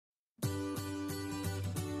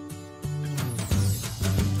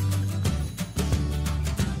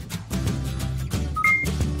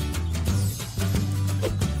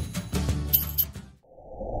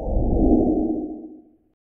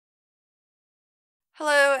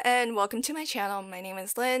Hello and welcome to my channel. My name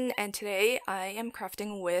is Lynn and today I am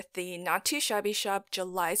crafting with the Not Too Shabby Shop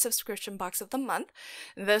July subscription box of the month.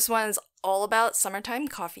 This one's all about summertime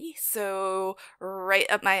coffee, so right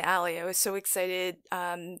up my alley. I was so excited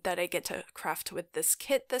that I get to craft with this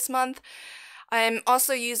kit this month. I'm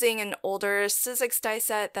also using an older Sizzix die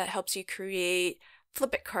set that helps you create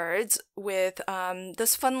flip it cards with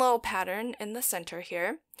this fun little pattern in the center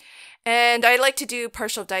here. And I like to do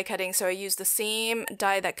partial die cutting, so I use the same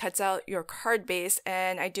die that cuts out your card base,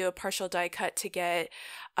 and I do a partial die cut to get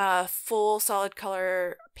full solid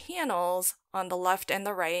color panels on the left and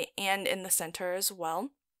the right, and in the center as well.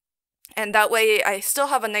 And that way I still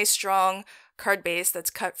have a nice strong card base that's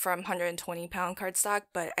cut from 120-pound cardstock,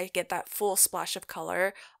 but I get that full splash of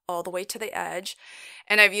color all the way to the edge.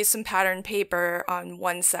 And I've used some pattern paper on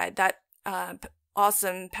one side. That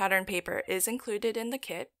awesome pattern paper is included in the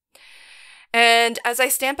kit. And as I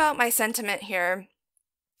stamp out my sentiment here,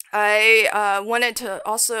 I wanted to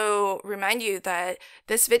also remind you that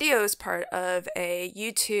this video is part of a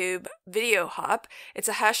YouTube video hop. It's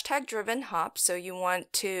a hashtag driven hop, so you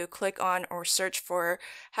want to click on or search for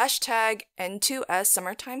hashtag N2S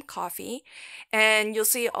Summertime Coffee, and you'll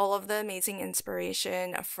see all of the amazing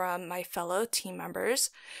inspiration from my fellow team members.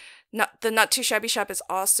 The Not Too Shabby Shop is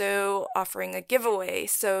also offering a giveaway,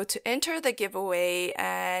 so to enter the giveaway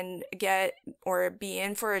and get or be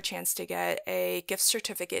in for a chance to get a gift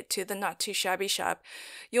certificate to the Not Too Shabby Shop,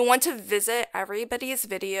 you'll want to visit everybody's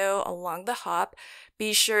video along the hop.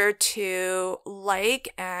 Be sure to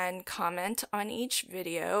like and comment on each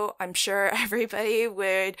video. I'm sure everybody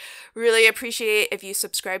would really appreciate if you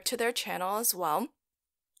subscribe to their channel as well.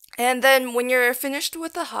 And then when you're finished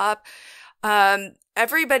with the hop,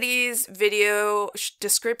 everybody's video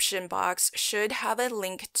description box should have a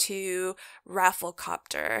link to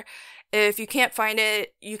Rafflecopter. If you can't find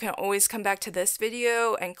it, you can always come back to this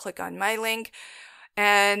video and click on my link.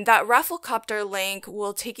 And that Rafflecopter link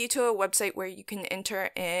will take you to a website where you can enter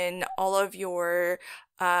in all of your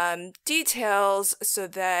details so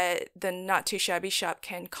that the Not Too Shabby Shop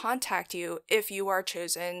can contact you if you are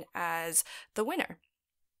chosen as the winner.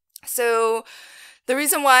 So the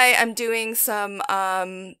reason why I'm doing some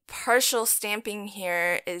partial stamping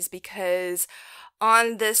here is because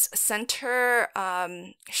on this center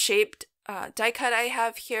shaped die cut I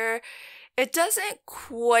have here, it doesn't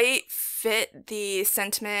quite fit the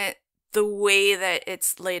sentiment the way that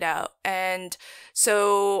it's laid out. And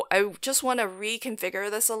so I just want to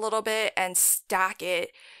reconfigure this a little bit and stack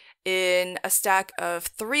it in a stack of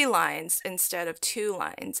 3 lines instead of 2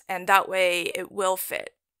 lines, and that way it will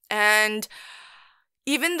fit. And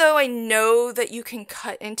even though I know that you can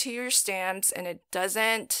cut into your stamps and it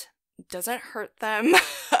doesn't hurt them,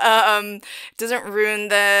 doesn't ruin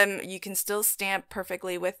them, you can still stamp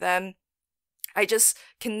perfectly with them, I just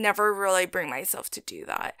can never really bring myself to do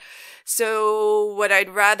that. So what I'd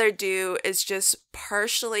rather do is just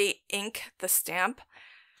partially ink the stamp,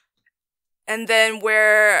 and then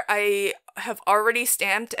where I have already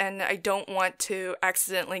stamped and I don't want to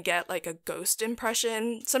accidentally get like a ghost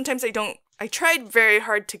impression, sometimes I tried very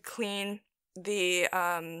hard to clean the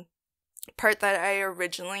part that I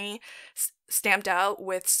originally stamped out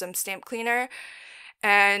with some stamp cleaner,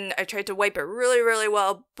 and I tried to wipe it really, really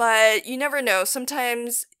well, but you never know.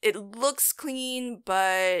 Sometimes it looks clean,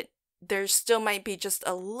 but there still might be just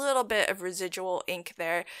a little bit of residual ink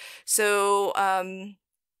there. So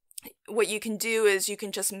what you can do is you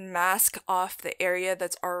can just mask off the area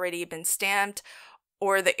that's already been stamped,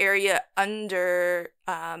 or the area under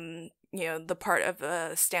the part of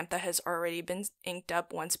a stamp that has already been inked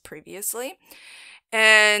up once previously.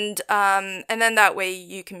 And then that way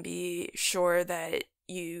you can be sure that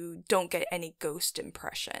you don't get any ghost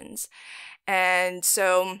impressions. And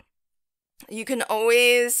so you can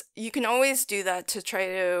always do that to try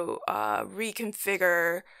to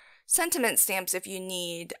reconfigure sentiment stamps if you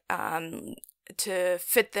need to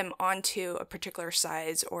fit them onto a particular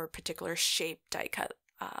size or particular shape die cut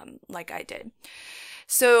like I did.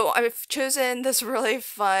 So I've chosen this really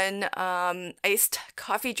fun iced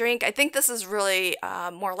coffee drink. I think this is really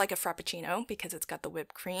more like a frappuccino because it's got the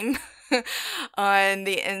whipped cream on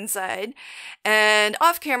the inside. And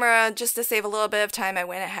off camera, just to save a little bit of time, I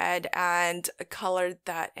went ahead and colored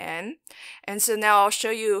that in. And so now I'll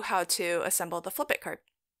show you how to assemble the flip it card.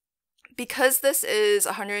 Because this is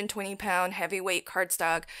 120-pound heavyweight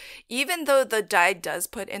cardstock, even though the die does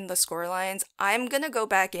put in the score lines, I'm going to go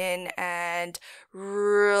back in and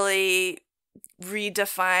really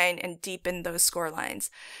redefine and deepen those score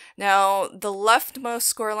lines. Now, the leftmost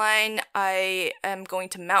score line I am going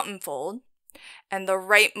to mountain fold, and the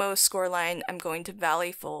rightmost score line I'm going to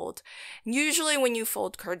valley fold. Usually when you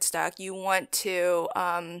fold cardstock, you want to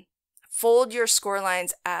fold your score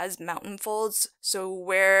lines as mountain folds. So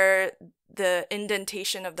where the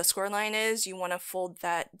indentation of the score line is, you want to fold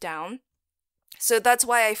that down. So that's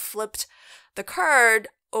why I flipped the card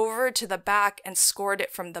over to the back and scored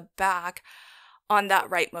it from the back on that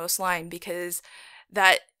rightmost line, because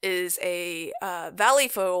that is a valley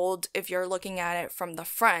fold if you're looking at it from the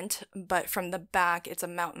front, but from the back it's a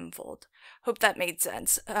mountain fold. Hope that made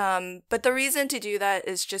sense. But the reason to do that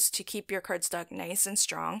is just to keep your cardstock nice and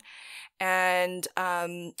strong. And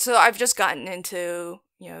so I've just gotten into,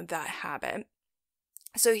 that habit.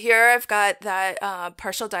 So here I've got that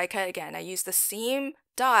partial die cut again. I use the same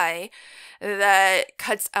die that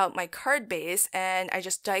cuts out my card base, and I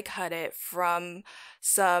just die cut it from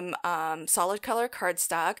some solid color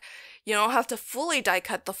cardstock. You don't have to fully die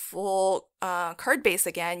cut the full card base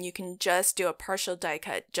again. You can just do a partial die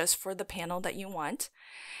cut just for the panel that you want.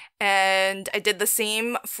 And I did the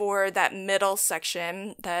same for that middle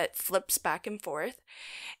section that flips back and forth.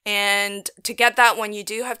 And to get that one, you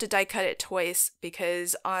do have to die cut it twice,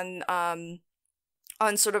 because on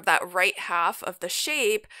sort of that right half of the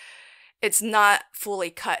shape, it's not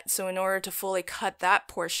fully cut. So in order to fully cut that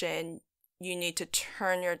portion, you need to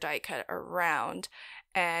turn your die cut around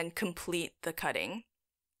and complete the cutting.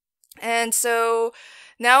 And so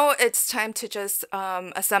now it's time to just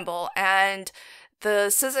assemble. And the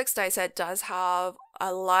Sizzix die set does have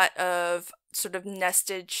a lot of sort of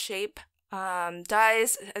nested shape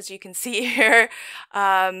dies, as you can see here,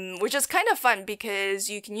 which is kind of fun because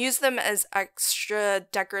you can use them as extra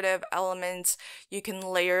decorative elements. You can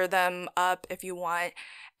layer them up if you want,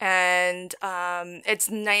 and it's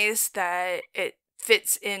nice that it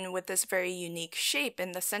fits in with this very unique shape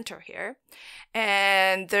in the center here.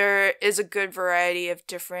 And there is a good variety of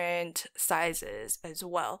different sizes as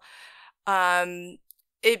well.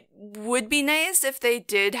 It would be nice if they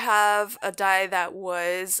did have a die that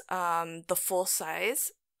was the full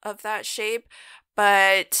size of that shape,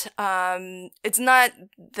 but it's not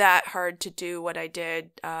that hard to do what I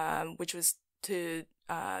did, which was to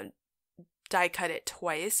die cut it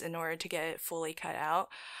twice in order to get it fully cut out.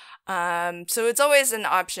 So it's always an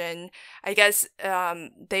option. I guess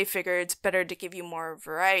they figure it's better to give you more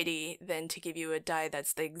variety than to give you a die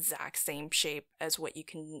that's the exact same shape as what you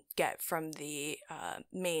can get from the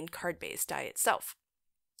main card base die itself.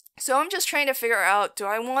 So I'm just trying to figure out, do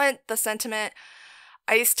I want the sentiment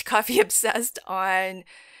Iced Coffee Obsessed on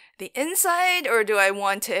the inside, or do I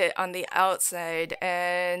want it on the outside?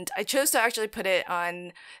 And I chose to actually put it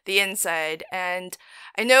on the inside, and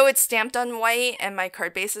I know it's stamped on white and my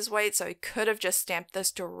card base is white, so I could have just stamped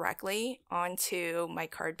this directly onto my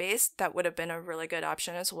card base. That would have been a really good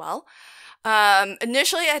option as well.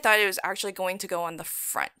 Initially I thought it was actually going to go on the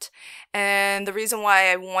front, and the reason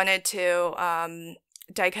why I wanted to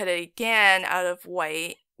die cut it again out of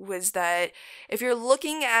white was that if you're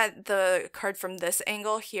looking at the card from this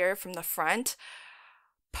angle here from the front,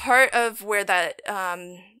 part of where that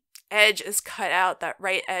edge is cut out, that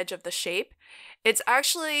right edge of the shape, it's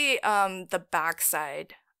actually the back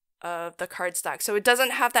side of the cardstock. So it doesn't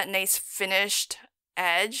have that nice finished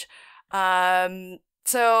edge.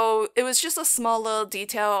 So it was just a small little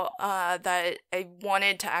detail that I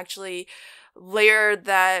wanted to actually layer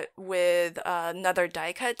that with another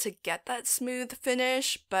die cut to get that smooth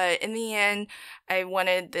finish, but in the end I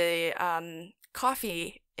wanted the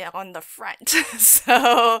coffee on the front.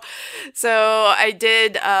 so I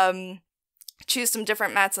did choose some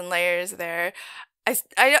different mats and layers there.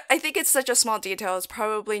 I think it's such a small detail, it's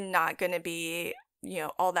probably not going to be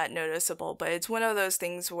all that noticeable, but it's one of those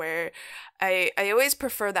things where I always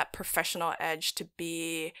prefer that professional edge to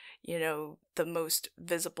be, the most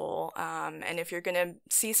visible. And if you're gonna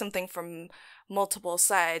see something from multiple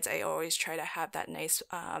sides, I always try to have that nice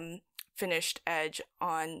finished edge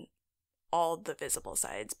on all the visible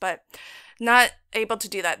sides, but not able to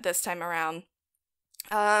do that this time around.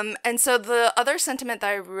 And so the other sentiment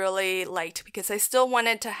that I really liked, because I still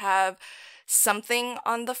wanted to have something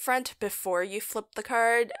on the front before you flip the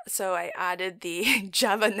card, so I added the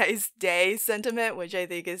 "Have a nice day" sentiment, which I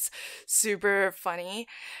think is super funny.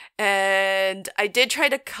 And I did try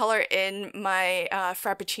to color in my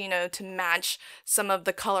Frappuccino to match some of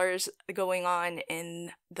the colors going on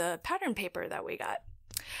in the pattern paper that we got.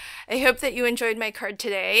 I hope that you enjoyed my card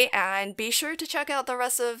today, and be sure to check out the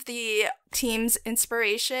rest of the team's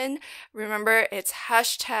inspiration. Remember, it's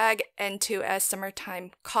 #N2S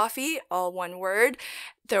Summertime Coffee, all one word.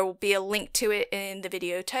 There will be a link to it in the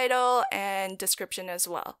video title and description as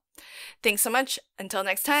well. Thanks so much. Until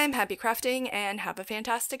next time, happy crafting and have a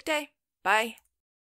fantastic day. Bye.